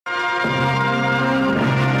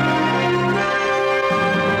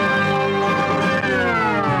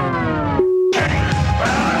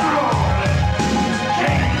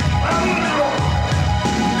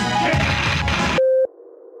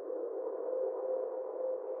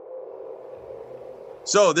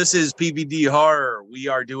So this is PVD Horror. We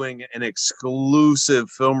are doing an exclusive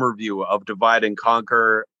film review of Divide and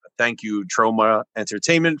Conquer. Thank you, Troma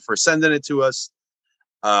Entertainment, for sending it to us.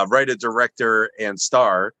 Writer, director, and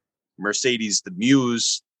star, Mercedes the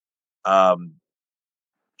Muse.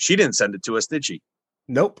 She didn't send it to us, did she?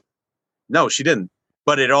 Nope. No, she didn't.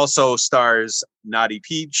 But it also stars Naughty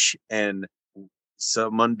Peach and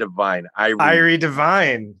someone divine. Irie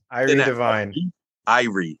Divine. Irie Divine.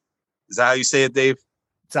 Irie. Is that how you say it, Dave?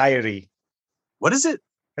 It's Irie. What is it?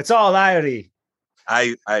 It's all Irie.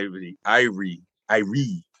 Irie. I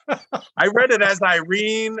read it as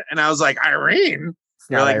Irene, and I was like, Irene?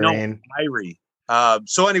 You're like, Irene. No, Irie.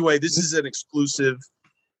 So anyway, this is an exclusive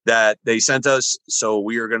that they sent us, so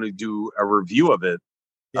we are going to do a review of it.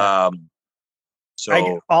 Yeah.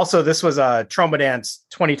 Also, this was a Troma Dance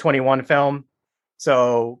 2021 film,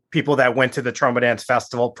 so people that went to the Troma Dance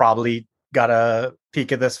Festival probably got a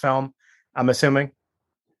peek of this film, I'm assuming.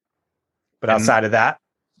 But outside of that,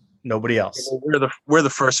 nobody else. We're the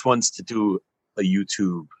first ones to do a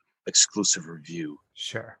YouTube exclusive review.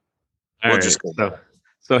 Sure. Just go.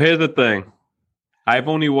 So here's the thing. I've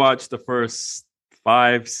only watched the first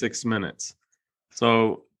 5-6 minutes.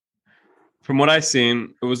 So from what I've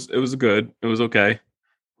seen, it was good. It was okay.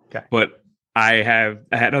 Okay. But I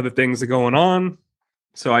had other things going on.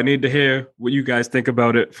 So I need to hear what you guys think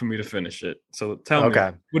about it for me to finish it. So tell me,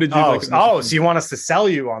 what did you like? So you want us to sell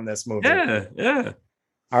you on this movie? Yeah.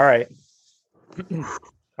 All right.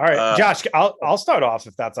 Josh, I'll start off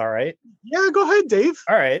if that's all right. Yeah, go ahead, Dave.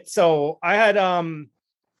 All right. So I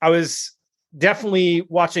was definitely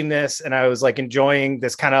watching this and I was like enjoying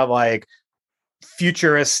this kind of like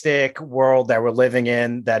futuristic world that we're living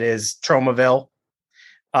in that is Tromaville.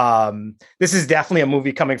 This is definitely a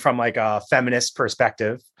movie coming from like a feminist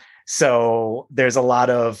perspective. So there's a lot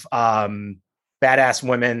of badass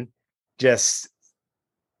women just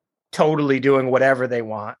totally doing whatever they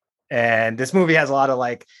want. And this movie has a lot of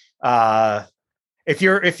like if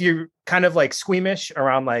you're kind of like squeamish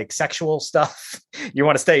around like sexual stuff, you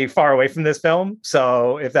want to stay far away from this film.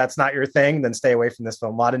 So if that's not your thing, then stay away from this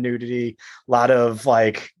film. A lot of nudity, a lot of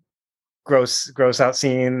like gross out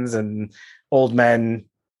scenes and old men,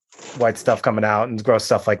 white stuff coming out and gross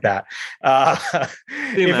stuff like that.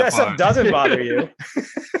 If that stuff doesn't bother you,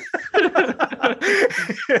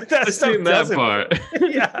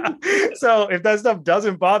 yeah. So if that stuff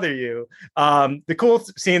doesn't bother you, the cool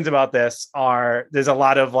scenes about this are there's a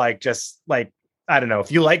lot of like just like I don't know,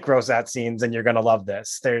 if you like gross out scenes, then you're gonna love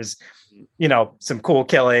this. There's some cool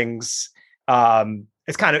killings.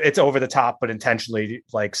 It's over the top, but intentionally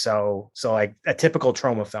like so like a typical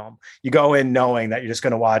Troma film. You go in knowing that you're just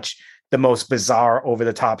going to watch the most bizarre, over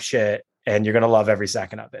the top shit, and you're going to love every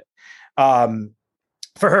second of it.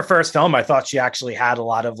 For her first film, I thought she actually had a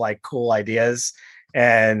lot of like cool ideas,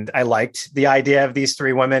 and I liked the idea of these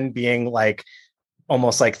three women being like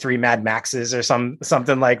almost like three Mad Maxes or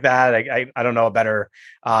something like that. I don't know a better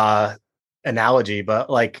analogy, but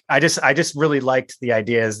like I just really liked the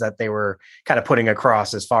ideas that they were kind of putting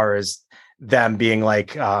across as far as them being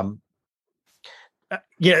like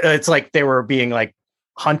it's like they were being like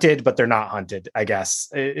hunted but they're not hunted, I guess.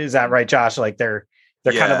 Is that right, Josh? Like they're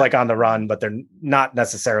kind of like on the run, but they're not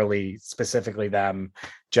necessarily specifically them,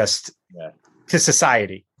 just to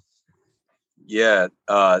society.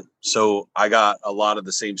 So I got a lot of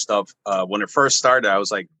the same stuff when it first started. I was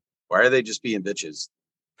like, why are they just being bitches?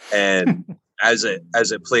 And as it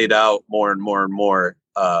played out more and more and more,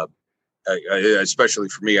 especially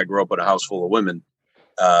for me, I grew up in a house full of women.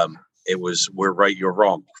 It was we're right, you're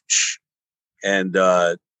wrong, and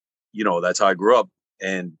that's how I grew up.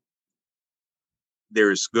 And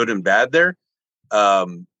there's good and bad there,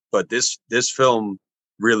 but this film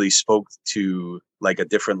really spoke to like a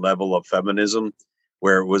different level of feminism,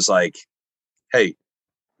 where it was like, hey,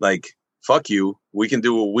 like fuck you, we can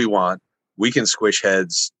do what we want. We can squish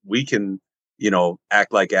heads. We can,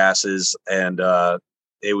 act like asses. And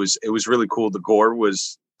it was really cool. The gore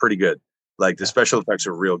was pretty good. Like the special effects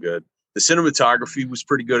are real good. The cinematography was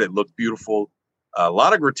pretty good. It looked beautiful. A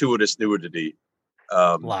lot of gratuitous nudity.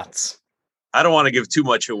 Lots. I don't want to give too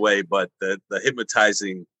much away, but the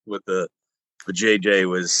hypnotizing with the JJ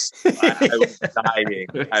was, I was dying.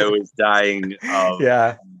 I was dying of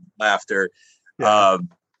laughter. Yeah.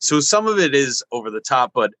 So some of it is over the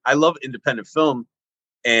top, but I love independent film,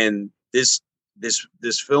 and this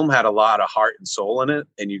film had a lot of heart and soul in it,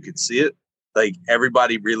 and you could see it. Like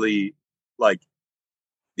everybody really, like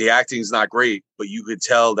the acting's not great, but you could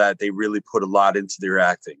tell that they really put a lot into their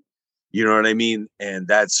acting. You know what I mean? And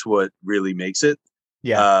that's what really makes it.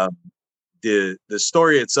 Yeah. The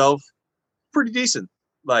story itself, pretty decent.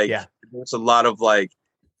 Like there's a lot of like,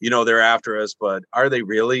 they're after us, but are they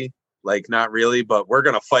really? Like, not really, but we're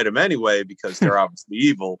going to fight them anyway because they're obviously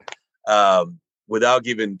evil, without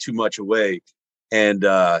giving too much away. And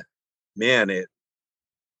man,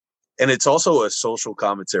 it's also a social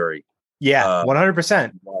commentary. Yeah,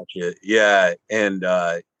 100%. Watch it. Yeah. And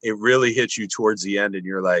it really hits you towards the end and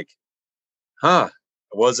you're like, I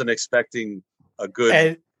wasn't expecting a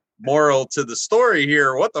good moral to the story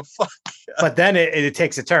here. What the fuck? But then it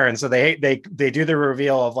takes a turn. So they do the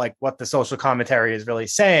reveal of like what the social commentary is really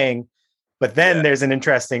saying. But then there's an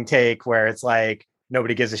interesting take where it's like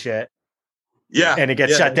nobody gives a shit. Yeah. And it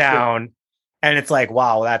gets shut down. Good. And it's like,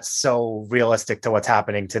 wow, that's so realistic to what's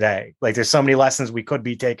happening today. Like there's so many lessons we could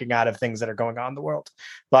be taking out of things that are going on in the world.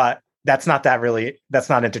 But that's not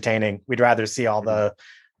entertaining. We'd rather see all the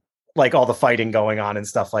fighting going on and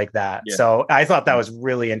stuff like that. Yeah. So I thought that was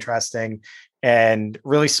really interesting and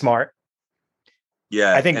really smart.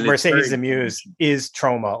 Yeah. I think Mercedes Amuse is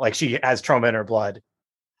trauma. Like she has trauma in her blood.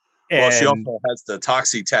 Well, she also has the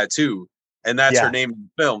Toxie tattoo, and that's her name in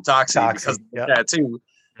the film, Toxie. Because of the tattoo.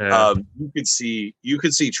 Yeah. You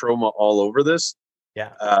could see trauma all over this.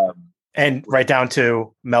 Yeah. And right down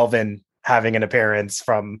to Melvin having an appearance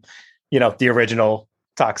from, the original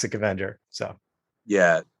Toxic Avenger. So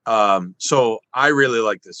yeah. So I really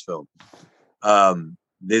like this film.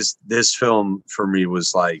 This film for me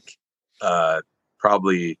was like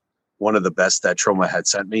probably one of the best that Troma had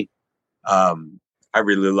sent me. I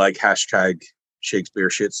really like hashtag Shakespeare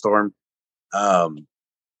Shitstorm.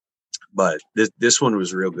 But this one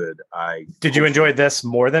was real good. Did you enjoy this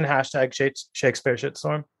more than hashtag Shakespeare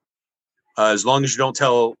Shitstorm? As long as you don't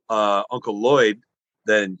tell Uncle Lloyd,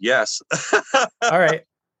 then yes. All right.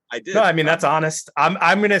 I did. No, I mean, that's honest.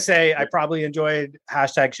 I'm going to say I probably enjoyed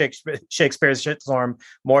hashtag Shakespeare's Shitstorm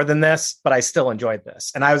more than this, but I still enjoyed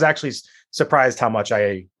this. And I was actually surprised how much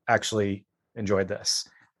I actually enjoyed this.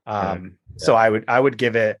 So I would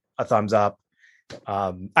give it a thumbs up.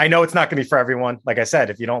 I know it's not going to be for everyone. Like I said,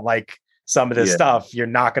 if you don't like some of this stuff, you're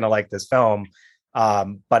not going to like this film.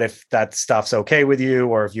 But if that stuff's okay with you,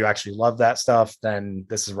 or if you actually love that stuff, then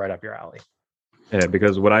this is right up your alley. Yeah,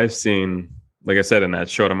 because what I've seen, like I said, in that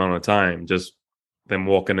short amount of time, just them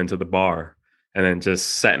walking into the bar and then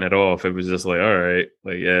just setting it off, it was just like, all right,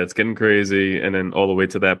 like, yeah, it's getting crazy. And then all the way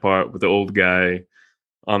to that part with the old guy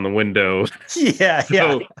on the window. Yeah,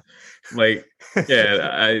 yeah. Like,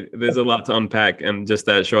 yeah, there's a lot to unpack in just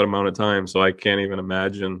that short amount of time. So I can't even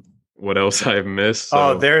imagine what else I've missed. So,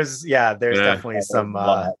 oh, there's definitely some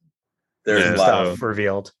there's stuff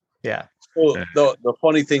revealed. Yeah. Well, the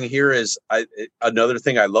funny thing here is another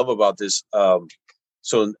thing I love about this.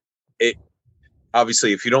 So it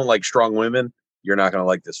obviously, if you don't like strong women, you're not going to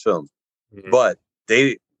like this film. Mm-hmm. But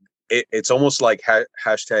it's almost like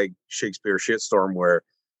hashtag Shakespeare Shitstorm, where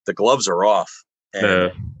the gloves are off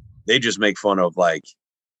and they just make fun of like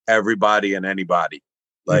everybody and anybody,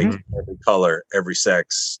 like every color, every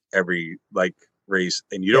sex, every like race,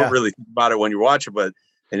 and you don't really think about it when you watch it, but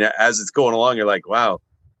as it's going along, you're like, wow.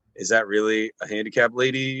 Is that really a handicapped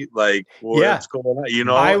lady? Like, what's going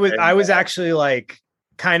on? I was actually like,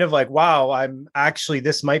 kind of like, wow,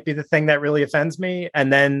 this might be the thing that really offends me.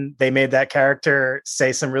 And then they made that character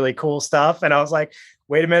say some really cool stuff. And I was like,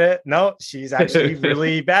 wait a minute. No, she's actually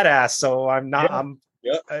really badass. So I'm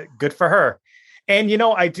good for her. And,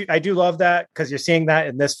 I do love that, because you're seeing that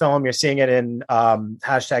in this film. You're seeing it in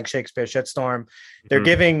hashtag Shakespeare Shitstorm. They're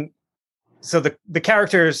giving. So the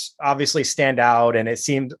characters obviously stand out, and it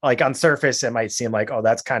seemed like on surface, it might seem like, oh,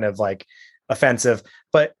 that's kind of like offensive,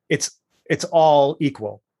 but it's all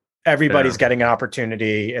equal. Everybody's getting an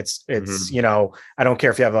opportunity. It's I don't care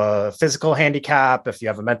if you have a physical handicap, if you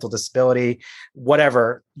have a mental disability,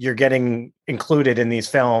 whatever, you're getting included in these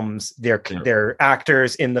films. They're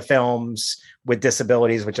actors in the films with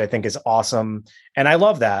disabilities, which I think is awesome. And I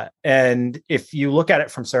love that. And if you look at it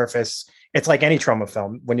from surface, it's like any Troma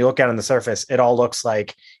film. When you look at it on the surface, it all looks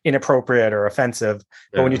like inappropriate or offensive.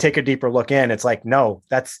 But when you take a deeper look in, it's like, no,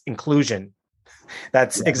 that's inclusion.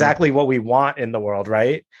 That's exactly what we want in the world,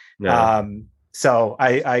 right? Yeah. So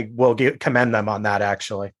I will commend them on that,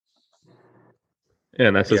 actually. Yeah,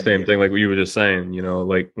 and that's the same thing, like what you were just saying,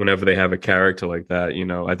 like whenever they have a character like that,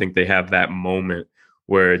 I think they have that moment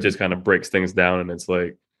where it just kind of breaks things down, and it's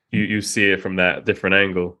like you see it from that different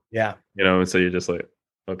angle. Yeah. And so you're just like,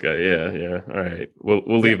 okay, yeah, all right,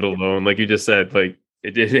 we'll leave it alone. Like you just said, like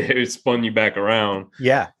it spun you back around.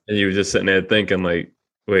 Yeah. And you were just sitting there thinking, like,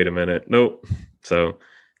 wait a minute, nope. So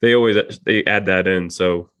they add that in.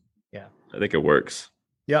 So yeah, I think it works.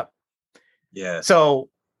 Yep. Yeah. So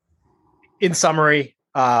in summary,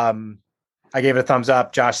 I gave it a thumbs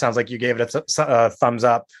up. Josh, sounds like you gave it a thumbs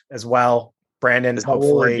up as well. Brandon, That's how we're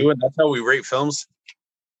hopefully. doing. That's how we rate films.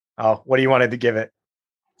 Oh, what do you wanted to give it?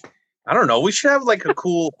 I don't know. We should have like a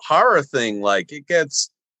cool horror thing. Like it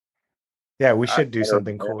gets. Yeah, we should do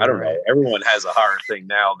something cool. I don't know. Everyone has a horror thing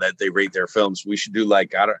now that they rate their films. We should do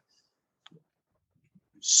like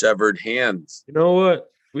severed hands. You know what?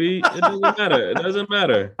 It doesn't matter. It doesn't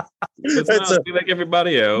matter. It's not like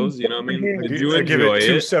everybody else. You know what I mean? Did you enjoy it?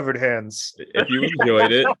 2 severed hands. If you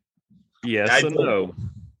enjoyed it, yes or no?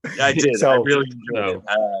 I did. So, I really enjoyed it.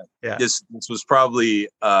 Yeah. This was probably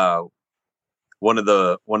one of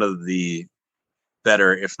the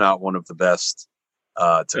better, if not one of the best,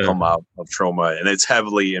 to come out of Trauma, and it's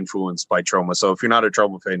heavily influenced by Trauma. So if you're not a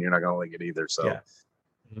Trauma fan, you're not gonna like it either. So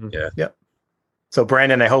yeah. So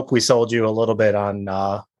Brandon, I hope we sold you a little bit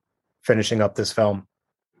on finishing up this film.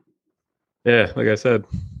 Yeah, like I said,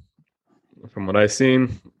 from what I've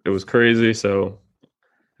seen, it was crazy. So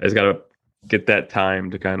I just gotta get that time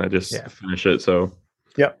to kind of just finish it. So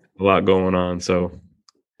a lot going on. So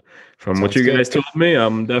from what you guys told me,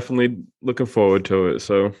 I'm definitely looking forward to it.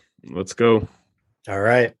 So let's go. All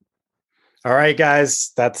right,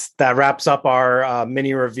 guys. That wraps up our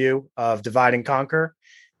mini review of Divide and Conquer.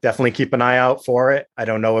 Definitely keep an eye out for it. I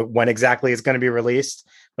don't know when exactly it's going to be released,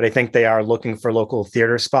 but I think they are looking for local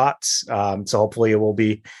theater spots. So hopefully it will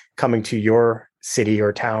be coming to your city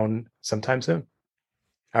or town sometime soon.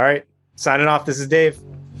 All right. Signing off. This is Dave.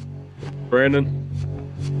 Brandon.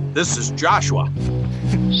 This is Joshua.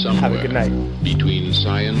 Somewhere have a good night. Between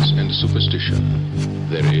science and superstition,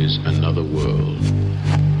 there is another world.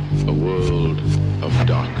 A world of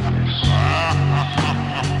darkness.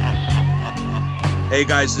 Hey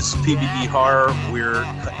guys, this is PBD Horror. We're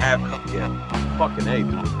fucking hey,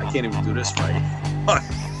 dude. I can't even do this right.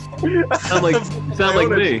 sound like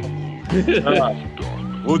me.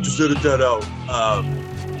 We'll just edit that out.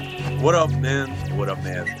 What up, man? What up,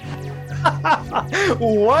 man?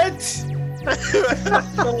 What?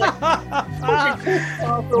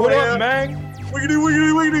 What up, man?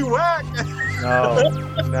 Wiggity, whack.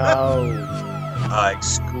 No.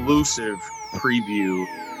 Exclusive preview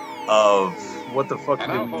of what the fuck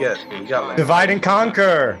did we get? We got like Divide and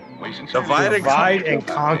Conquer. Divide and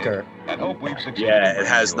Conquer. Yeah, it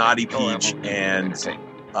has Naughty Peach and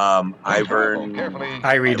Irene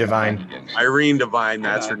Devine. Irene Devine,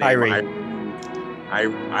 that's her name.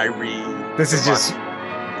 Irene. This is just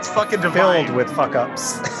it's fucking Divine. Filled with fuck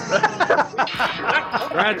ups.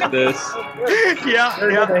 Scratch this. Yeah,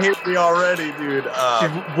 They're gonna hate me already, dude.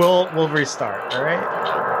 We'll restart, all right?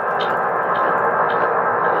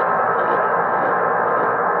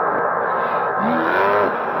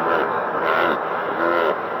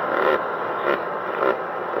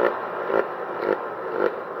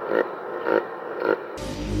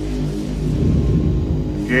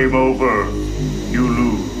 Game over. You lose.